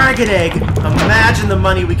dragon egg, imagine the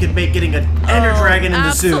money we could make getting an ender dragon in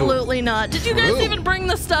the zoo. Absolutely not. Did you guys even bring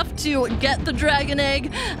the stuff to get the dragon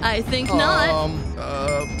egg? I think not.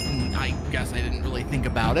 I guess I didn't really think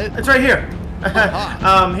about it. It's right here.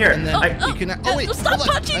 Here. And then you can. Oh wait, stop hold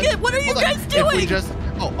on. punching it! What are you guys If doing? we just,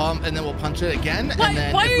 and then we'll punch it again. Why- and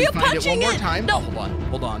then why if are we you find it one punching more it? time. No. Oh,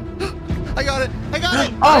 hold on. I got it. I got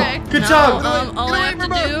it. Oh, Okay, good now, job. all I have to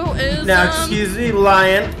do is Now, excuse me,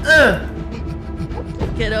 lion.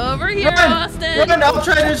 get over here, Run, Austin. run, I'll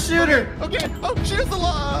try to shoot her. Okay. Oh, shoot the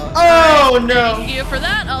law. Oh, no. Thank you for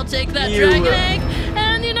that. I'll take that You, dragon egg.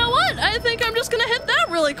 And you know what? I think I'm just gonna hit that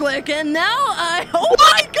really quick. And now oh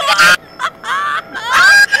my god!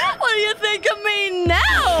 What do you think of me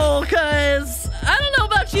now? Cause I don't know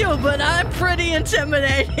about you, but I'm pretty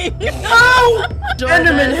intimidating. Oh!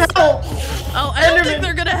 Enderman, help! Oh, I don't Enderman. think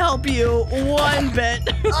they're gonna help you one bit.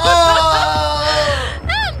 Oh!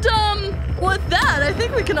 And with that, I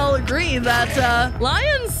think we can all agree that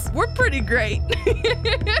lions, we're pretty great.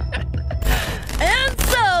 And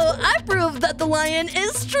so, I proved that the lion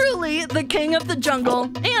is truly the king of the jungle.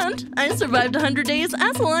 And I survived 100 days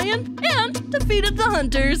as a lion and defeated the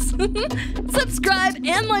hunters. Subscribe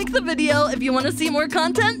and like the video if you want to see more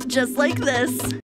content just like this.